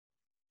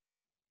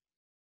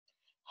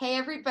Hey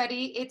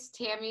everybody, it's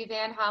Tammy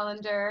Van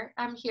Hollander.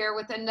 I'm here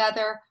with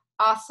another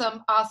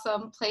awesome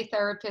play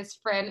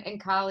therapist friend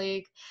and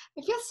colleague.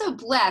 I feel so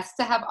blessed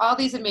to have all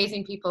these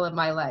amazing people in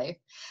my life.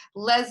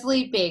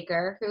 Leslie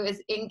Baker, who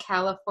is in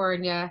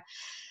California.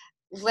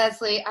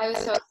 Leslie, I was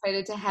so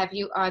excited to have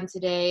you on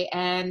today,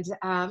 and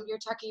you're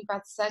talking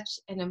about such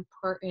an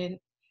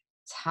important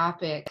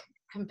topic,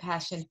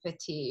 compassion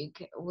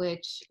fatigue,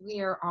 which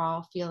we are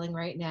all feeling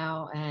right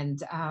now.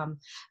 And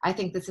I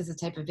think this is a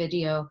type of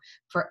video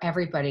for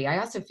everybody. I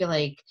also feel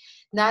like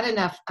not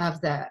enough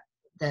of the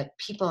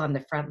people on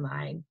the front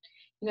line,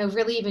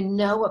 really even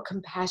know what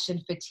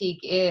compassion fatigue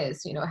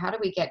is. How do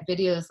we get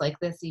videos like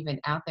this even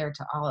out there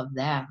to all of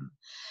them?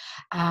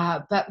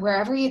 But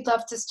wherever you'd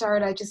love to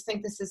start, I just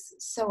think this is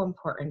so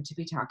important to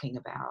be talking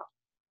about.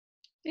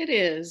 It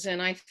is,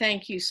 and I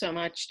thank you so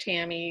much,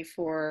 Tammy,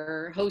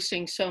 for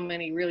hosting so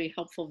many really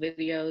helpful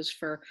videos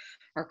for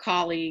our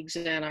colleagues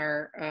and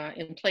our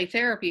in play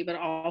therapy, but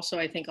also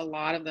I think a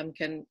lot of them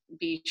can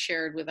be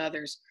shared with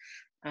others.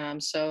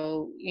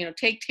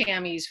 Take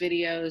Tammy's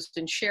videos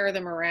and share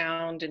them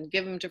around and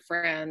give them to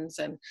friends,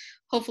 and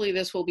hopefully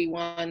this will be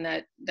one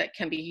that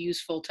can be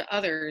useful to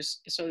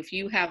others. So if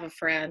you have a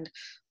friend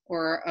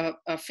or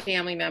a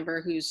family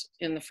member who's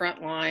in the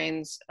front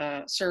lines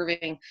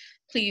serving,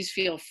 please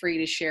feel free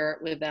to share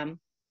it with them.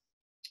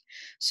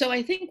 So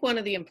I think one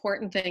of the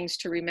important things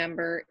to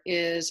remember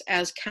is,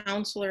 as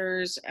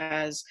counselors,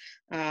 as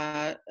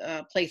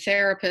play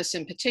therapists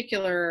in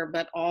particular,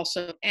 but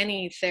also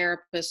any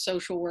therapist,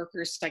 social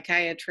workers,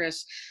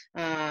 psychiatrists,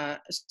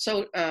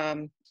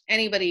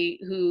 anybody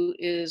who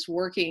is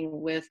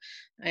working with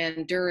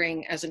and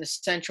during as an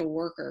essential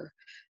worker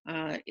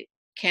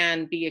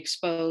can be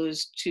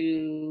exposed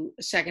to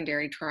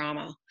secondary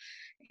trauma.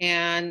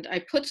 And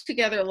I put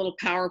together a little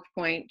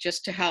PowerPoint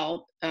just to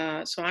help.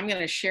 So I'm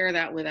going to share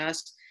that with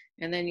us,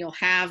 and then you'll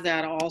have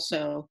that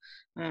also.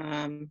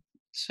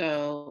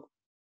 So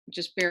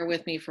just bear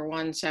with me for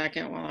 1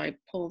 second while I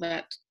pull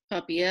that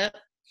puppy up,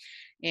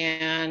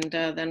 and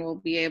then we'll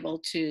be able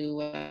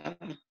to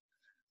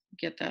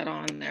get that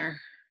on there.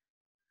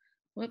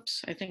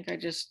 Whoops, I think I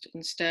just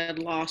instead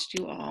lost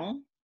you all.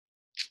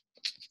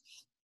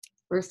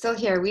 We're still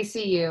here. We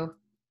see you.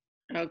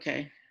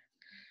 Okay.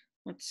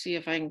 Let's see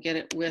if I can get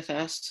it with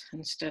us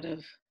instead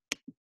of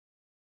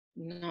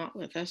not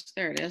with us.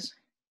 There it is.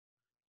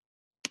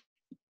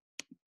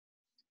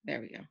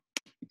 There we go.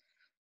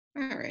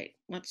 All right,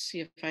 let's see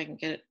if I can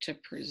get it to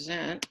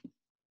present,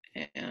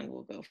 and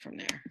we'll go from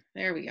there.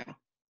 There we go.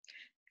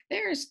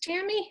 There's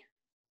Tammy.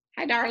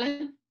 Hi,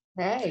 darling.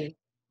 Hey.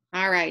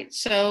 All right,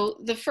 so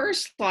the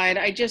first slide,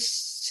 I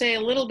just say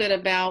a little bit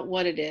about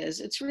what it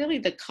is. It's really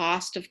the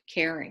cost of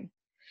caring.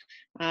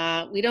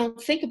 We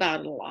don't think about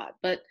it a lot,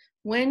 but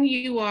when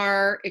you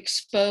are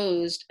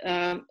exposed,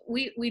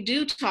 we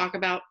do talk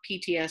about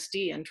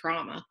PTSD and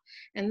trauma,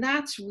 and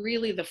that's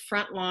really the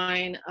front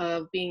line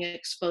of being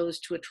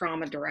exposed to a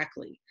trauma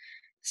directly.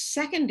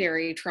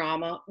 Secondary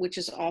trauma, which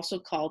is also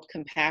called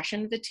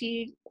compassion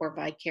fatigue or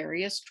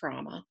vicarious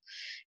trauma,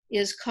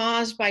 is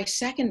caused by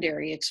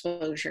secondary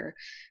exposure.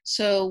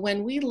 So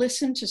when we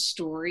listen to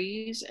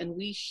stories and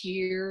we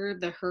hear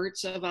the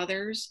hurts of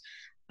others,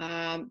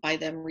 by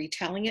them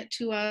retelling it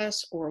to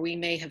us, or we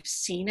may have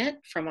seen it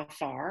from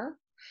afar,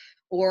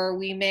 or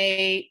we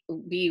may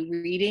be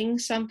reading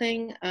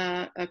something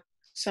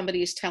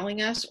somebody is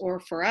telling us,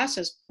 or for us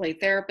as play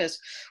therapists,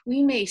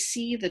 we may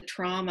see the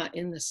trauma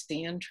in the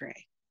stand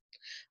tray.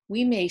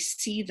 We may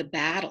see the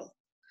battle.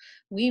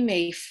 We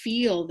may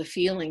feel the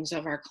feelings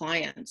of our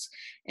clients.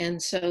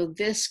 And so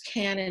this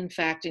can, in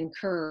fact,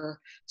 incur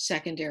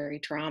secondary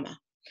trauma.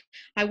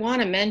 I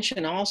want to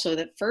mention also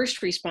that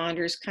first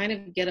responders kind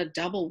of get a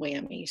double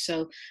whammy.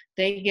 So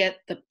they get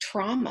the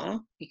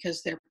trauma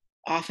because they're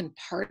often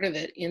part of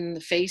it in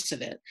the face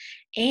of it,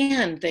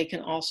 and they can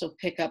also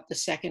pick up the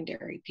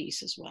secondary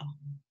piece as well.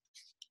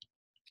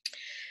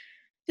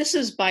 This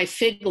is by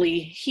Figley.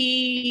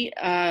 He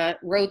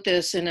wrote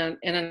this in a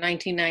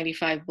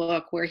 1995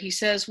 book where he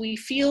says, we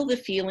feel the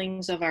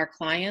feelings of our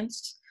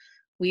clients,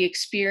 we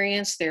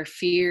experience their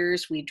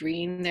fears, we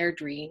dream their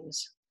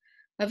dreams.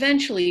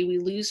 Eventually, we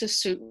lose a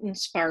certain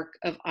spark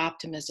of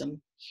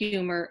optimism,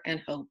 humor,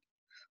 and hope.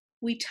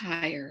 We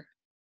tire.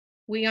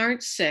 We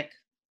aren't sick,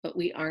 but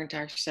we aren't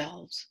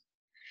ourselves.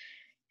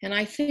 And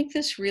I think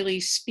this really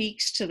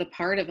speaks to the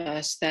part of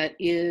us that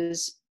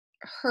is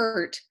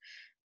hurt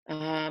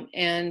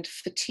and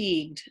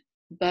fatigued,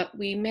 but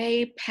we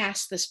may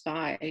pass this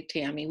by,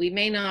 Tammy. We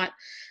may not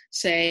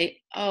say,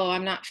 oh,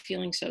 I'm not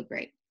feeling so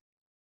great.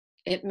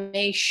 It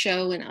may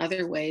show in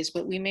other ways,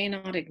 but we may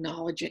not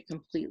acknowledge it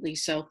completely.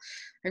 So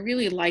I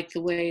really like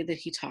the way that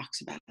he talks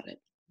about it.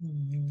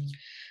 Mm-hmm.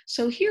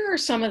 So here are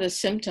some of the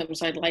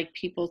symptoms I'd like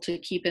people to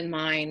keep in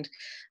mind.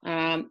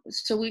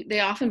 They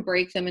often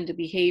break them into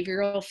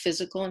behavioral,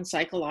 physical, and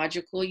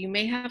psychological. You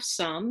may have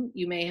some,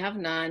 you may have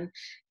none,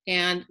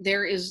 and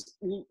the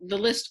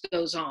list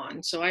goes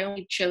on. So I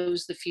only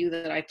chose the few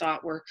that I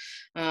thought were,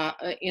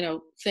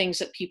 things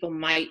that people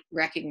might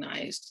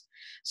recognize.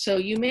 So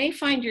you may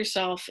find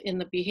yourself in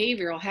the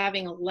behavioral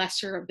having a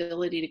lesser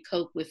ability to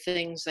cope with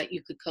things that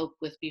you could cope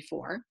with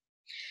before.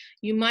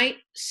 You might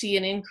see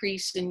an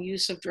increase in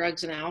use of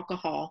drugs and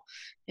alcohol,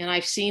 and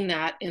I've seen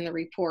that in the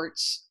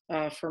reports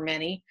for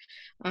many.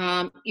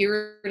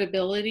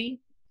 Irritability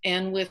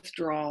and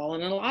withdrawal.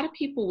 And a lot of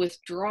people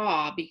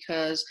withdraw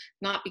because,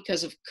 not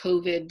because of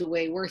COVID, the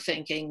way we're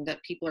thinking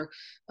that people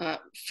are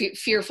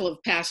fearful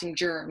of passing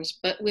germs,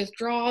 but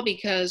withdraw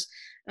because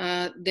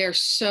they're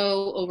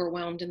so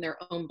overwhelmed in their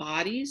own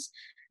bodies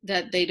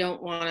that they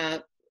don't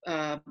want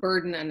to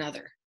burden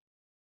another.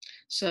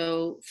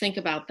 So think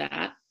about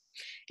that.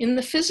 In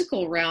the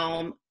physical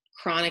realm,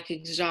 chronic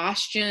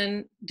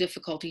exhaustion,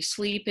 difficulty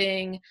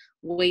sleeping,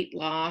 weight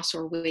loss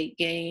or weight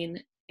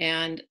gain,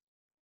 and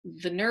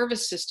the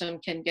nervous system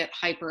can get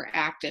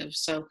hyperactive.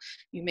 So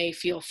you may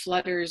feel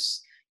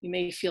flutters, you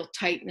may feel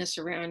tightness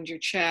around your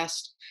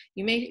chest,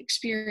 you may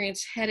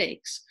experience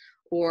headaches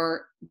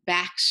or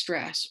back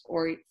stress,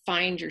 or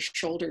find your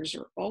shoulders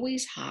are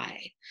always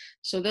high.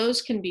 So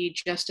those can be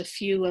just a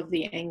few of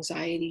the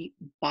anxiety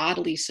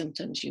bodily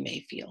symptoms you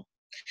may feel.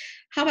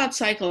 How about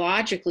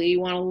psychologically?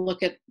 You want to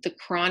look at the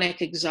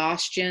chronic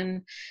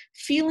exhaustion,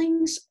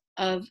 feelings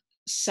of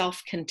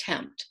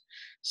self-contempt.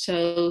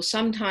 So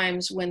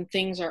sometimes when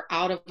things are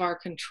out of our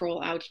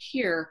control out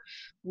here,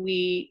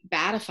 we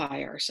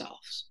batify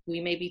ourselves. We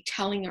may be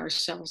telling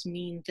ourselves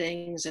mean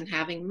things and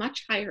having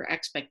much higher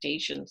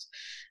expectations.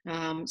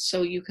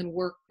 So you can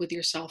work with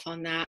yourself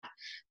on that.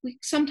 We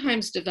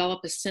sometimes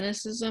develop a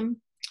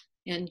cynicism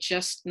and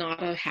just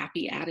not a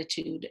happy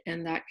attitude,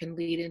 and that can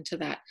lead into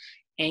that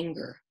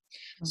anger.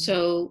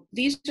 So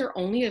these are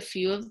only a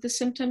few of the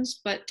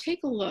symptoms, but take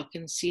a look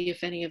and see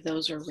if any of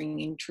those are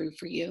ringing true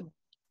for you.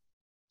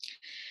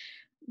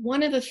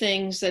 One of the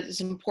things that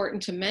is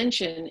important to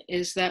mention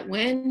is that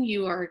when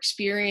you are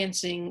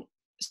experiencing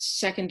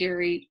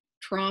secondary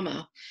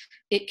trauma,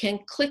 it can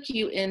click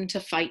you into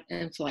fight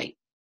and flight.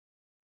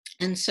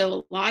 And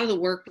so a lot of the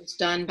work was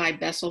done by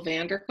Bessel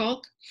van der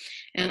Kolk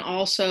and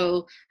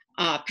also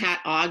Pat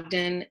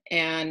Ogden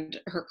and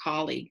her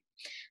colleague.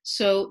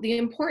 So the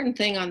important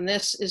thing on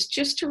this is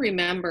just to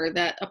remember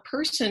that a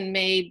person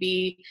may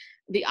be,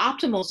 the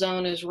optimal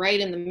zone is right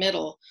in the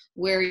middle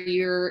where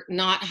you're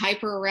not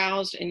hyper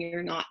aroused and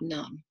you're not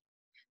numb.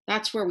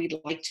 That's where we'd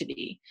like to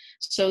be.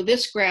 So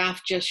this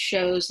graph just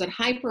shows that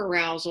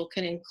hyperarousal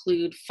can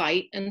include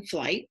fight and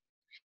flight,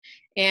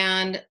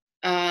 and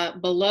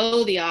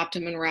below the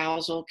optimum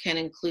arousal can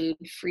include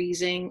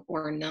freezing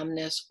or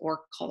numbness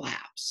or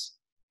collapse.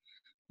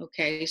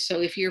 Okay,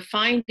 so if you're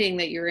finding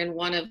that you're in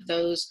one of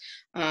those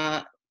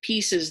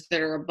pieces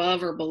that are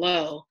above or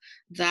below,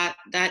 that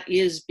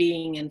is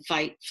being in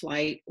fight,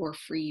 flight, or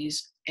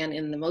freeze, and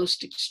in the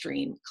most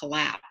extreme,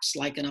 collapse,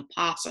 like an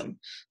opossum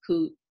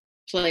who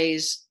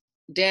plays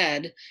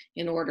dead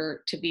in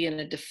order to be in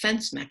a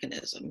defense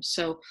mechanism.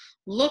 So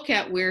look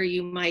at where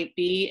you might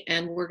be,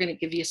 and we're going to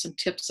give you some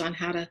tips on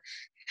how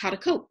to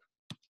cope.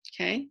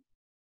 Okay.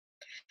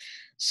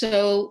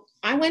 So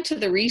I went to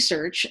the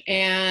research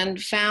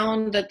and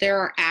found that there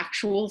are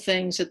actual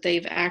things that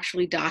they've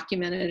actually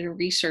documented and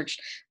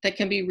researched that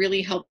can be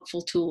really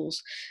helpful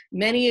tools.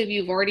 Many of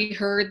you have already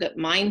heard that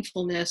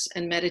mindfulness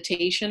and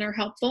meditation are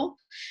helpful.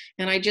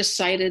 And I just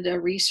cited a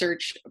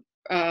research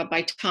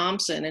by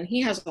Thompson, and he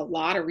has a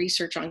lot of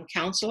research on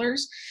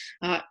counselors,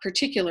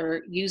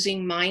 particular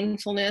using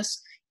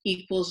mindfulness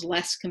equals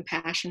less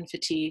compassion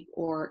fatigue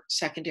or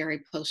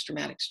secondary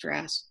post-traumatic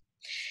stress.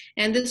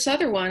 And this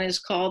other one is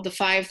called the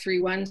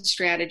 5-3-1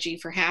 strategy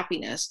for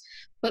happiness.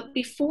 But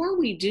before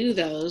we do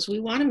those, we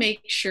want to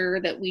make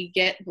sure that we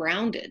get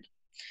grounded.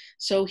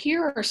 So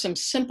here are some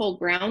simple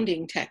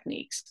grounding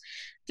techniques.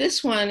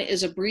 This one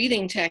is a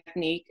breathing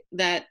technique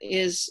that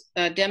is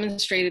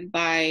demonstrated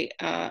by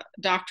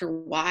Dr.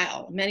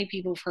 Weil. Many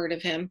people have heard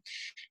of him.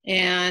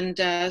 And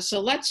so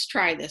let's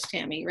try this,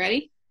 Tammy.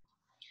 Ready?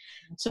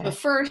 So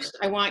first,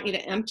 I want you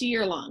to empty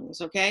your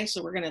lungs, okay?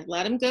 So we're going to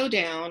let them go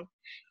down.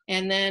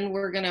 And then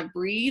we're going to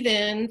breathe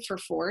in for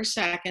 4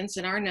 seconds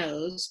in our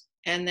nose.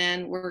 And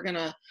then we're going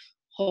to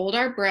hold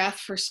our breath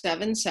for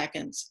 7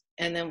 seconds.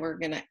 And then we're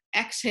going to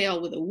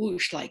exhale with a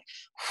whoosh, like,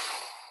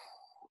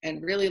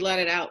 and really let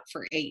it out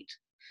for 8.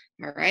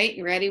 All right,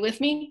 you ready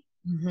with me?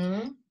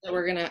 Mm-hmm. So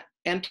we're going to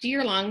empty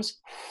your lungs.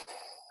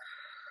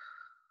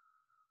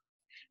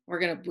 We're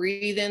going to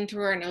breathe in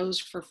through our nose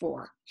for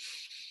 4.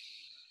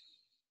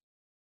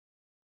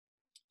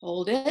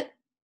 Hold it.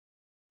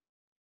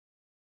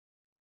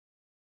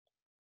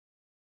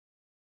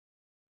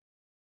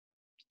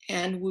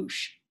 And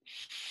whoosh.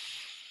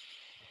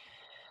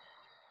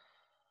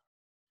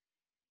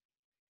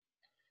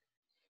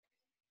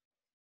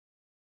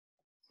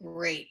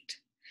 Great.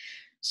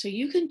 So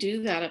you can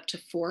do that up to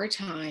 4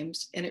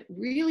 times, and it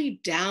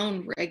really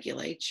down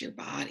regulates your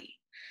body.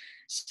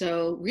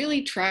 So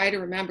really try to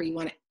remember, you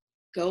want to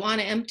go on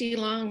empty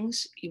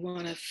lungs, you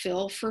want to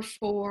fill for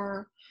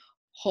 4,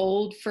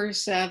 hold for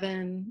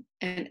 7,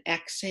 and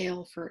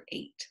exhale for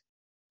 8.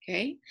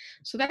 Okay,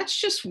 so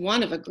that's just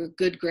one of a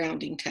good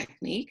grounding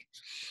technique.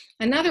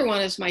 Another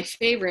one is my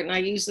favorite, and I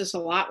use this a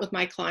lot with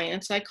my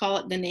clients. I call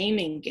it the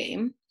naming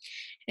game.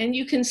 And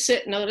you can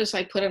sit, notice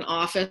I put an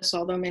office,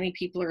 although many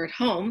people are at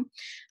home.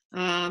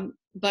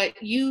 But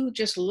you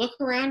just look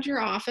around your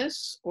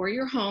office or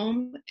your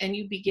home and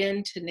you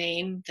begin to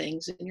name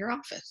things in your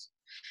office.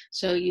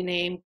 So you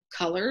name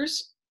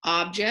colors,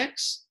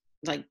 objects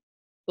like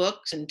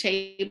books and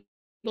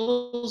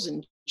tables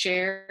and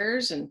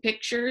chairs and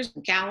pictures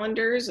and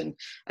calendars and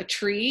a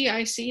tree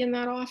I see in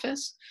that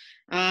office.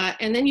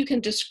 And then you can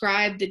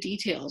describe the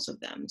details of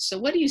them. So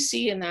what do you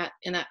see in that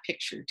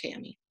picture,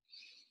 Tammy?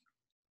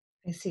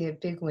 I see a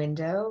big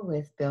window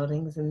with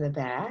buildings in the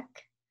back.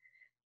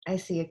 I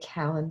see a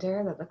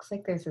calendar that looks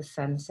like there's a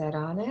sunset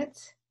on it.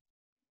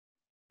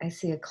 I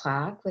see a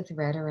clock with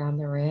red around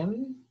the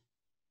rim,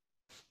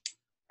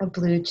 a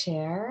blue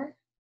chair.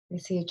 I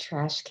see a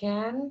trash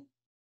can,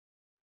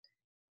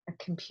 a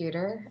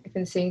computer. I've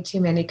been seeing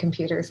too many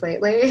computers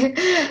lately.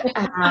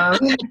 um,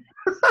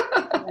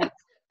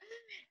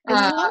 And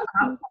uh,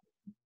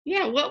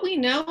 what we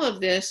know of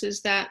this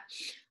is that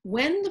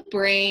when the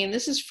brain,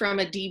 this is from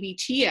a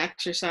DBT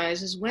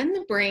exercise, is when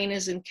the brain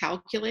is in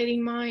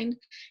calculating mind,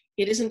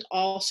 it isn't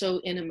also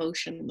in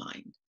emotion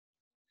mind.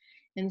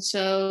 And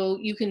so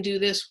you can do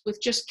this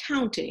with just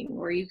counting,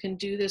 or you can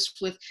do this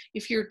with,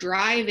 if you're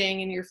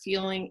driving and you're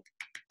feeling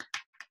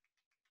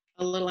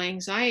a little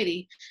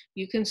anxiety,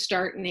 you can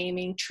start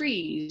naming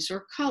trees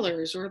or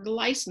colors or the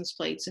license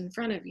plates in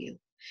front of you,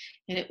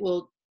 and it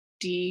will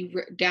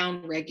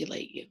down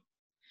regulate you.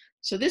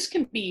 So this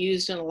can be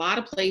used in a lot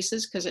of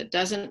places because it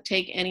doesn't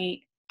take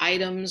any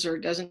items or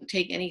doesn't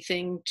take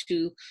anything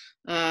to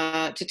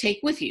take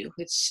with you.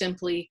 It's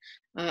simply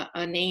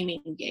a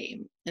naming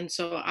game. And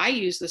so I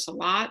use this a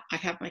lot. I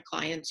have my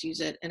clients use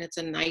it, and it's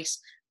a nice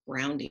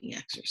grounding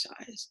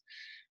exercise.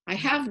 I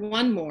have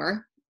one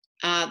more.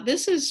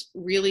 This is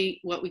really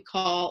what we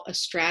call a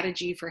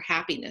strategy for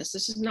happiness.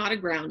 This is not a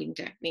grounding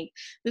technique.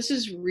 This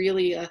is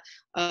really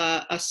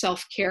a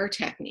self-care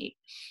technique.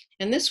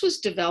 And this was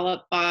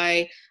developed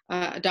by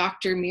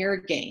Dr.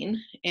 Mirgain,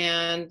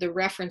 and the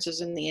reference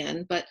is in the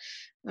end, but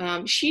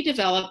she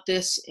developed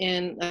this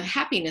in the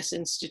Happiness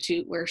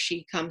Institute where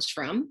she comes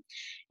from.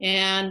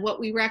 And what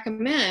we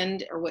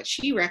recommend, or what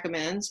she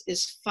recommends,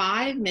 is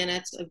 5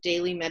 minutes of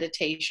daily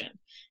meditation.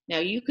 Now,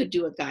 you could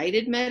do a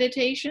guided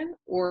meditation,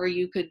 or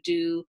you could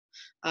do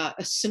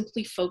a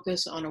simply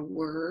focus on a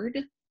word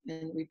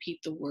and repeat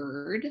the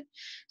word.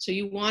 So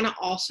you want to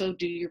also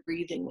do your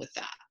breathing with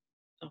that,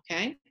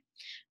 okay?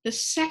 The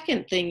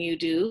second thing you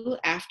do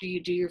after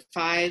you do your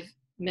 5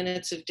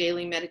 minutes of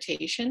daily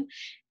meditation,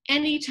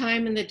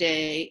 anytime in the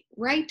day,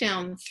 write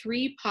down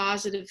 3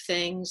 positive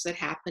things that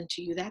happened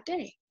to you that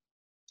day.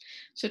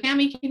 So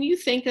Tammy, can you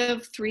think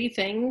of 3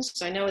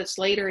 things? I know it's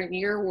later in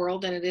your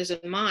world than it is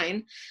in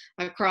mine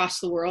across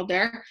the world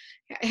there.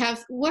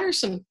 What are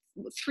some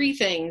 3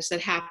 things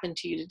that happened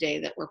to you today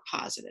that were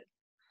positive?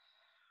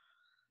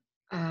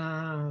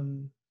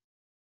 I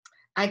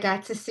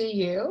got to see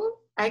you.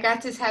 I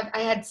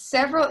had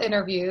several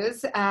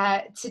interviews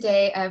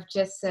today of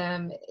just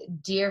some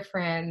dear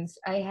friends.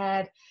 I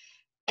had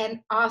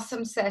an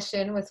awesome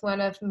session with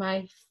one of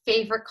my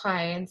favorite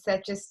clients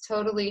that just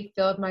totally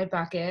filled my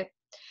bucket.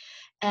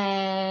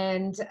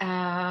 And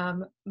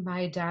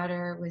my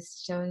daughter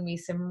was showing me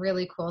some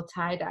really cool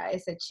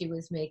tie-dyes that she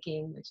was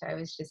making, which I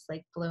was just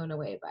like blown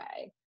away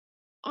by.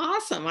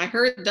 Awesome. I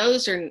heard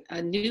those are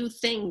a new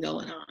thing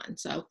going on.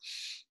 So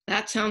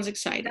that sounds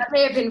exciting. That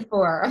may have been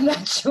 4, I'm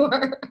not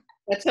sure.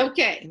 That's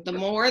okay. The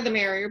more, the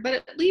merrier, but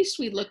at least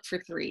we look for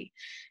 3.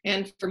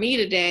 And for me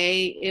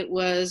today, it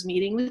was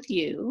meeting with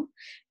you.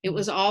 It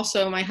was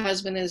also, my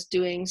husband is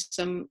doing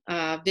some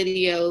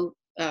video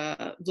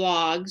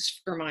vlogs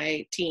for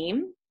my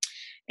team.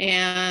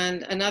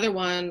 And another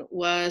one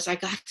was I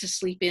got to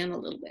sleep in a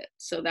little bit.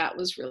 So that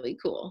was really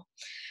cool.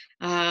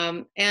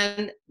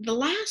 And the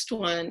last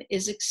one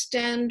is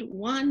extend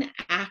 1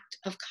 act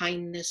of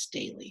kindness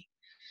daily.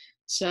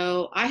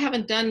 So I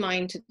haven't done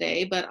mine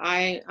today, but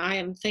I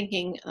am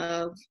thinking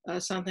of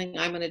something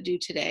I'm going to do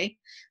today.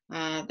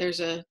 There's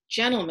a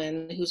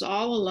gentleman who's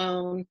all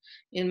alone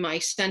in my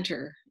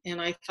center, and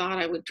I thought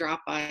I would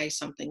drop by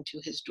something to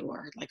his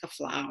door, like a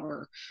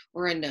flower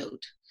or a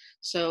note.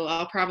 So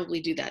I'll probably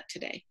do that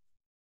today.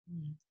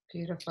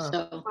 Beautiful.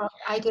 So Well,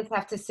 I just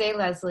have to say,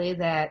 Leslie,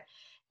 that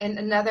and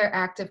another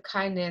act of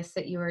kindness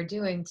that you are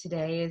doing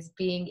today is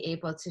being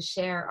able to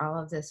share all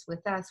of this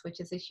with us, which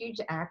is a huge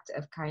act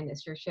of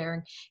kindness. You're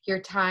sharing your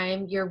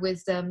time, your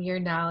wisdom, your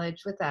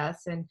knowledge with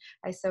us, and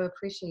I so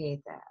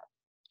appreciate that.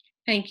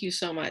 thank you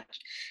so much.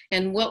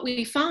 And what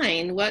we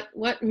find, what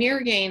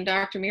Mirgain,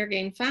 Dr.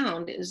 Mirgain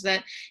found, is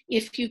that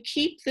if you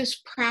keep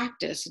this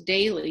practice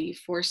daily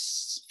for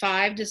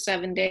 5 to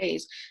 7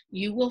 days,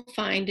 you will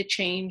find a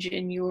change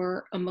in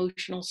your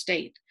emotional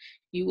state.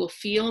 You will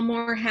feel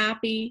more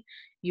happy.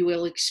 You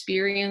will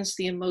experience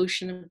the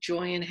emotion of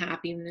joy and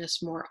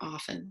happiness more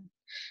often.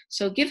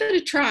 So give it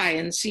a try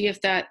and see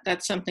if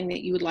that's something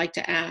that you would like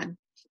to add.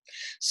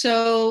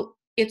 So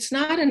it's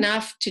not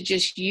enough to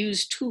just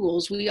use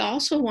tools. We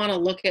also want to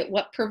look at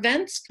what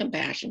prevents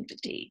compassion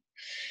fatigue.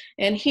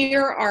 And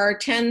here are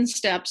 10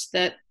 steps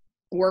that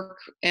work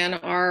and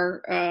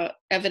are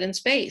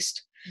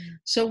evidence-based.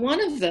 So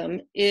one of them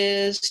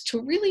is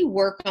to really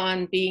work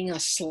on being a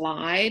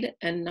slide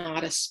and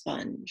not a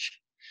sponge.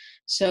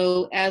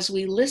 So as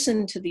we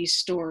listen to these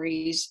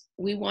stories,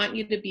 we want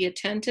you to be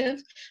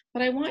attentive,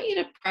 but I want you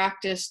to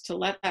practice to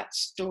let that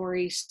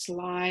story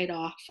slide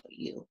off of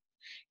you.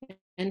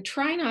 And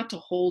try not to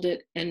hold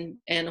it and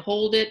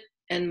hold it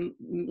and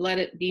let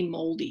it be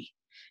moldy.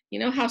 You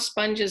know how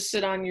sponges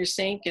sit on your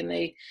sink and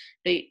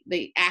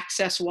they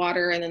access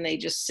water and then they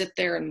just sit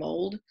there and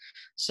mold?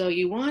 So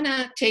you want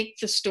to take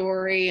the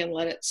story and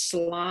let it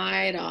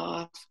slide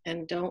off,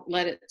 and don't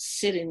let it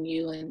sit in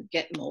you and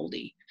get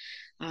moldy.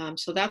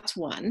 So that's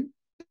one.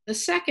 The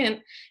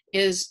second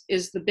is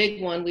the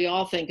big one we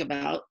all think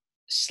about: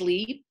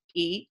 sleep,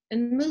 eat,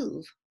 and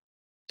move.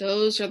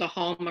 Those are the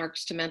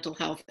hallmarks to mental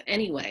health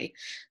anyway.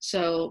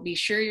 So be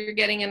sure you're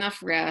getting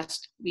enough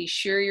rest, be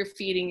sure you're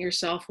feeding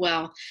yourself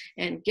well,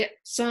 and get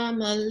a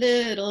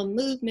little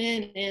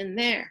movement in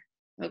there,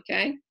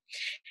 okay?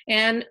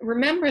 And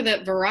remember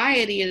that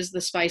variety is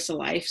the spice of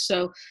life.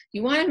 So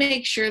you want to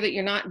make sure that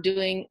you're not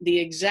doing the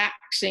exact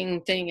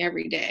same thing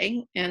every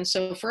day. And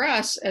so for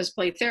us as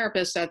play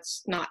therapists,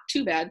 that's not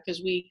too bad,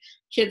 because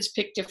kids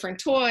pick different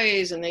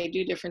toys and they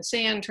do different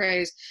sand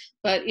trays.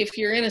 But if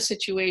you're in a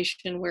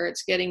situation where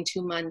it's getting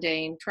too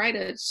mundane, try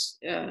to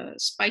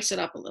spice it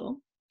up a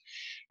little.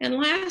 And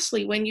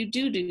lastly, when you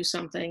do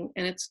something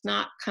and it's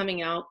not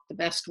coming out the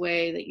best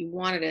way that you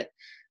wanted it,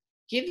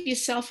 give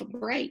yourself a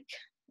break.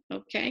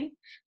 Okay,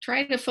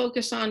 try to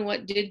focus on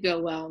what did go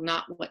well,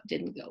 not what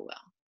didn't go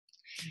well.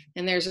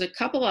 And there's a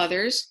couple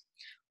others.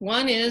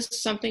 One is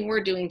something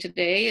we're doing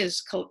today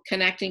is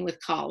connecting with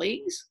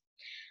colleagues.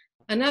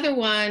 Another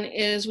one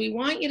is we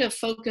want you to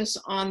focus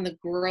on the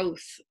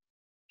growth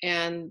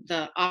and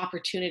the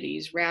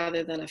opportunities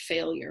rather than a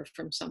failure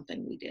from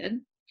something we did.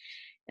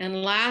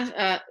 And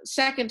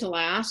second to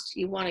last,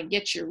 you want to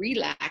get your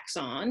relax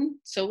on.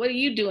 So what are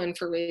you doing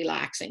for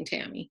relaxing,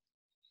 Tammy?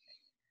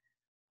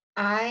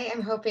 I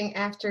am hoping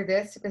after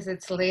this, because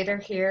it's later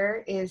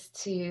here, is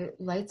to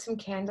light some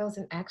candles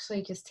and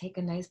actually just take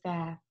a nice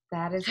bath.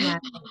 That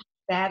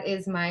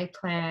is my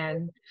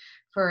plan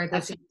for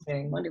this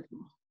evening. Wonderful.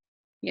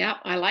 Yeah,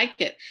 I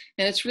like it.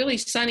 And it's really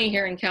sunny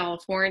here in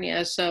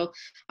California, so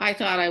I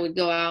thought I would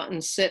go out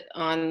and sit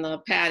on the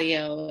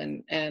patio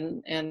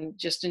and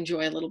just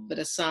enjoy a little bit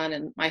of sun.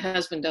 And my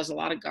husband does a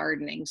lot of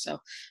gardening, so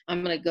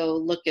I'm going to go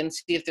look and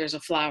see if there's a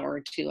flower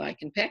or two I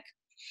can pick.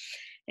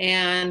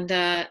 And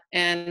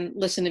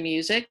listen to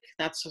music.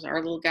 That's our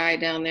little guy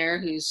down there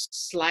who's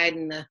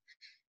sliding the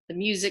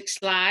music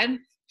slide.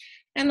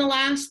 And the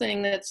last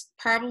thing that's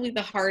probably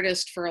the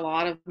hardest for a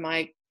lot of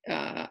my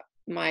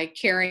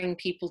caring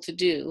people to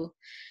do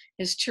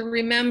is to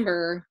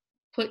remember,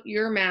 put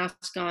your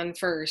mask on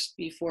first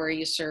before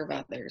you serve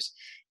others.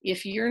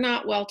 If you're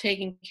not well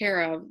taken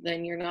care of,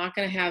 then you're not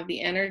going to have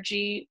the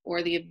energy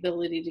or the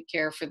ability to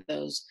care for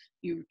those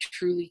you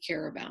truly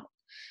care about.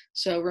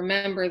 So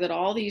remember that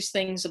all these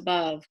things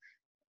above,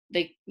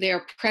 they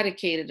are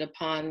predicated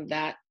upon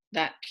that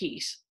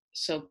piece.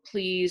 So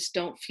please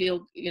don't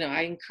feel,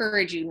 I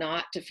encourage you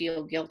not to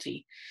feel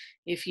guilty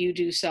if you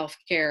do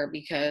self-care,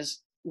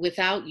 because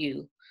without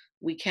you,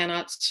 we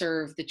cannot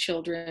serve the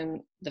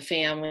children, the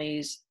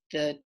families,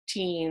 the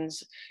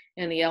teens,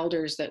 and the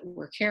elders that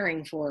we're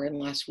caring for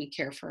unless we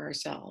care for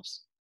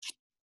ourselves.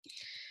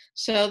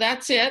 So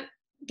that's it.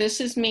 This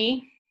is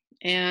me.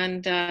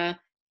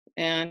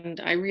 And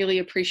I really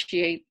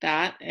appreciate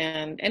that.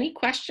 And any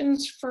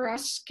questions for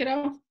us,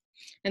 kiddo?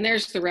 And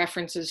there's the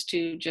references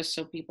too, just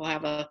so people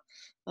have a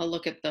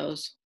look at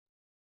those.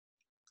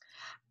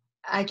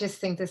 I just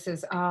think this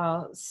is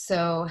all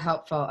so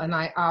helpful. And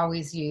I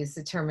always use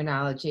the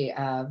terminology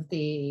of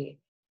the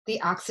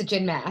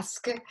oxygen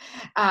mask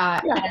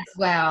as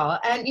well.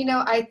 And,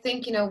 I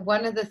think,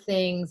 one of the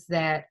things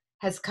that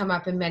has come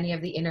up in many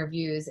of the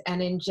interviews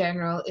and in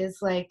general is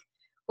like,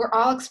 we're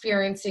all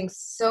experiencing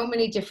so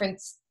many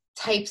different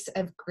types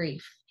of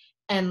grief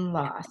and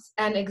loss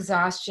and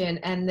exhaustion,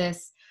 and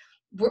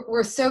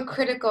we're so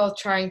critical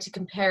trying to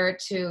compare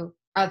it to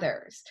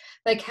others.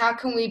 Like, how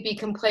can we be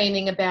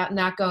complaining about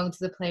not going to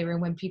the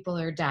playroom when people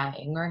are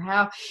dying, or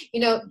how,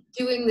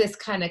 doing this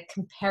kind of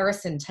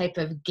comparison type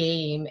of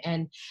game,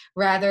 and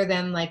rather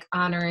than like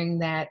honoring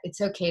that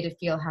it's okay to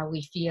feel how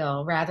we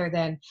feel, rather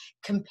than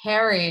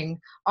comparing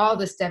all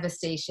this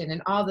devastation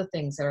and all the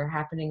things that are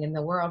happening in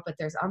the world. But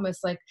there's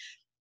almost like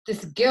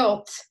this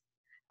guilt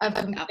of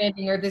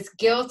complaining, or this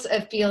guilt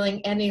of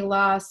feeling any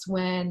loss,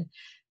 when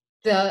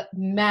the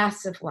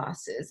massive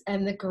losses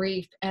and the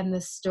grief and the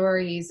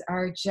stories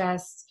are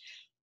just,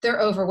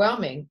 they're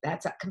overwhelming.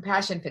 That's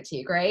compassion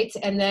fatigue, right?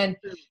 And then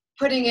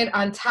putting it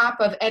on top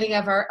of any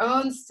of our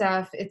own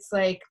stuff, it's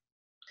like,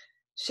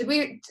 do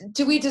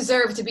we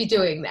deserve to be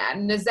doing that?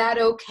 And is that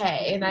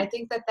okay? And I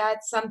think that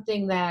that's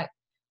something that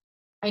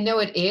I know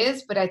it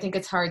is, but I think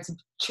it's hard to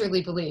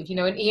truly believe. You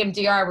know, in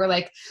EMDR, we're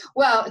like,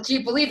 well, do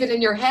you believe it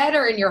in your head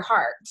or in your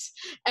heart?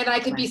 And I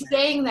could be Right.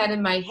 saying that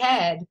in my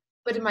head,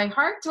 but in my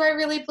heart, do I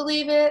really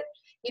believe it?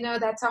 You know,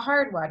 that's a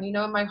hard one. You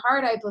know, in my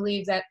heart, I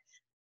believe that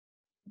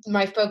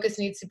my focus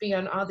needs to be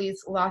on all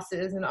these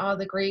losses and all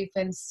the grief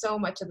and so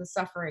much of the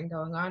suffering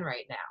going on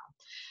right now.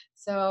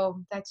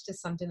 So that's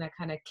just something that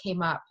kind of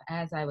came up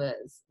as I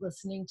was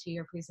listening to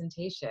your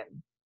presentation.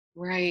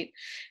 Right.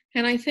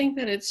 And I think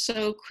that it's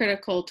so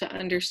critical to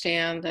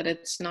understand that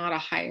it's not a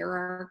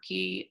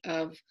hierarchy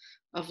of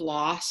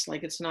loss.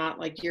 Like it's not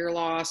like your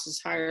loss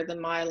is higher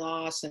than my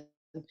loss and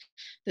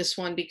this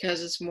one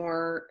because it's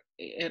more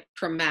a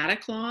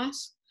traumatic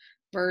loss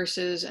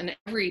versus an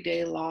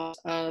everyday loss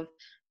of,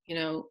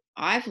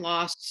 I've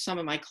lost some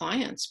of my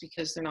clients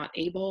because they're not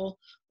able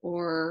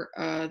or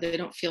they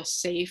don't feel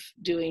safe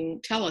doing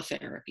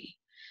teletherapy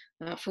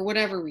for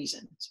whatever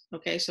reasons.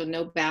 Okay, so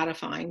no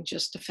badifying,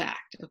 just a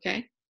fact.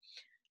 Okay,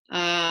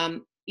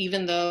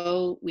 even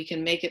though we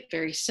can make it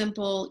very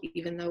simple,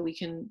 even though we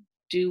can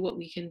do what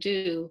we can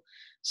do,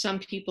 some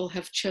people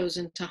have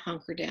chosen to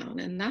hunker down,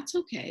 and that's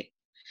okay.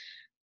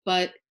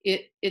 But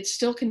it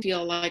still can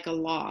feel like a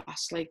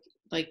loss,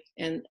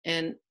 and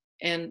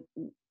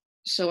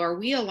so are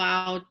we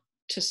allowed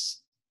to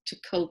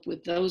cope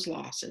with those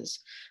losses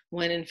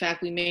when in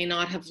fact we may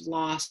not have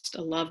lost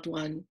a loved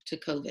one to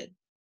COVID?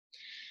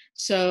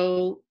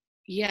 So,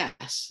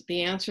 yes,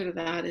 the answer to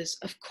that is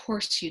of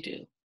course you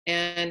do.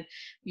 And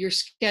your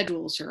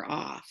schedules are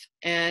off.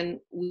 And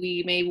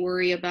we may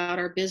worry about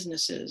our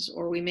businesses,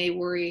 or we may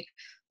worry.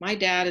 My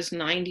dad is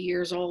 90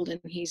 years old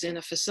and he's in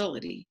a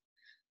facility.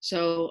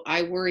 So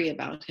I worry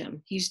about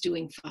him. He's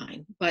doing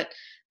fine. But,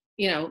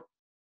 you know,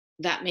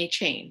 that may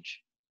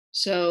change.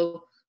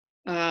 So,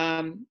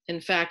 in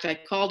fact, I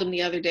called him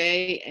the other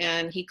day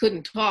and he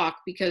couldn't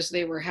talk because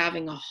they were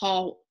having a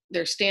hall.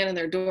 They're standing in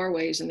their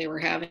doorways and they were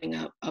having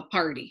a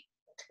party.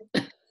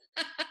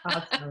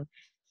 Awesome.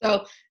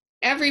 So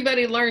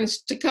everybody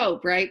learns to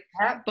cope, right?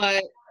 Yep.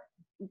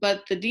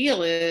 But the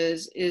deal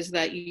is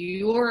that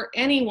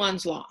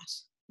anyone's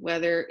loss,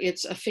 whether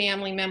it's a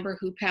family member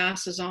who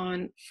passes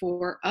on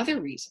for other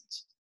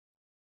reasons.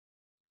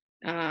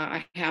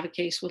 I have a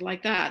case with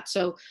like that.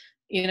 So,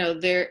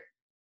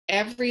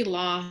 every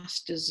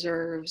loss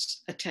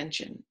deserves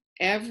attention.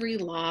 Every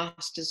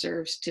loss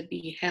deserves to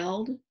be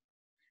held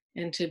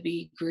and to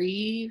be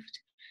grieved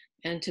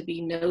and to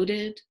be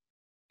noted,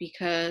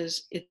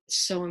 because it's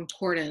so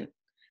important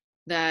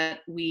that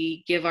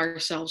we give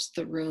ourselves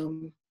the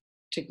room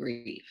to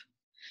grieve.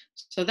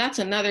 So that's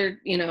another,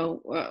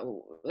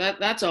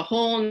 that's a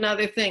whole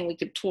nother thing we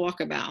could talk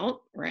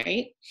about,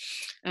 right?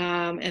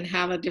 And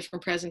have a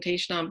different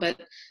presentation on. But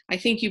I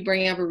think you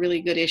bring up a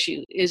really good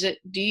issue.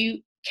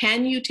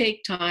 Can you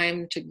take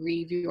time to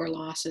grieve your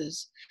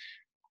losses?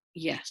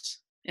 Yes.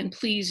 And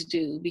please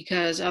do,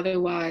 because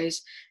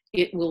otherwise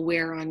it will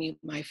wear on you,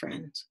 my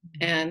friends.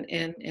 And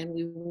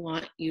we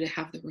want you to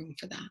have the room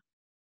for that.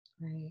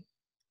 Right.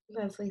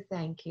 Leslie,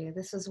 thank you.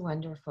 This was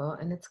wonderful,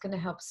 and it's going to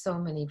help so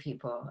many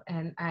people.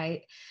 And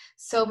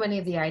so many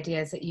of the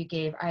ideas that you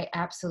gave, I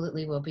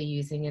absolutely will be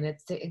using, and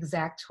it's the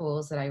exact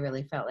tools that I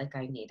really felt like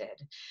I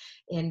needed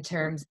in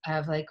terms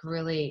of like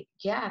really,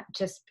 yeah,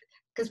 just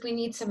because we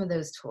need some of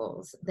those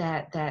tools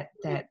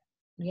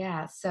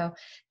yeah. So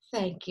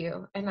thank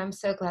you. And I'm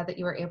so glad that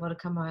you were able to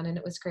come on, and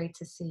it was great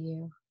to see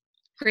you.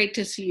 Great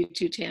to see you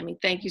too, Tammy.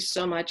 Thank you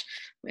so much.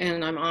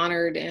 And I'm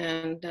honored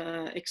and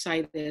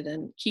excited.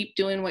 And keep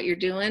doing what you're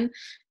doing.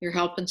 You're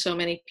helping so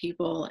many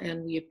people,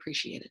 and we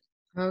appreciate it.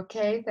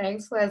 Okay.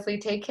 Thanks, Leslie.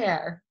 Take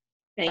care.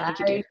 Thank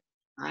you,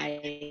 Bye.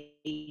 dear.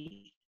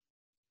 Bye.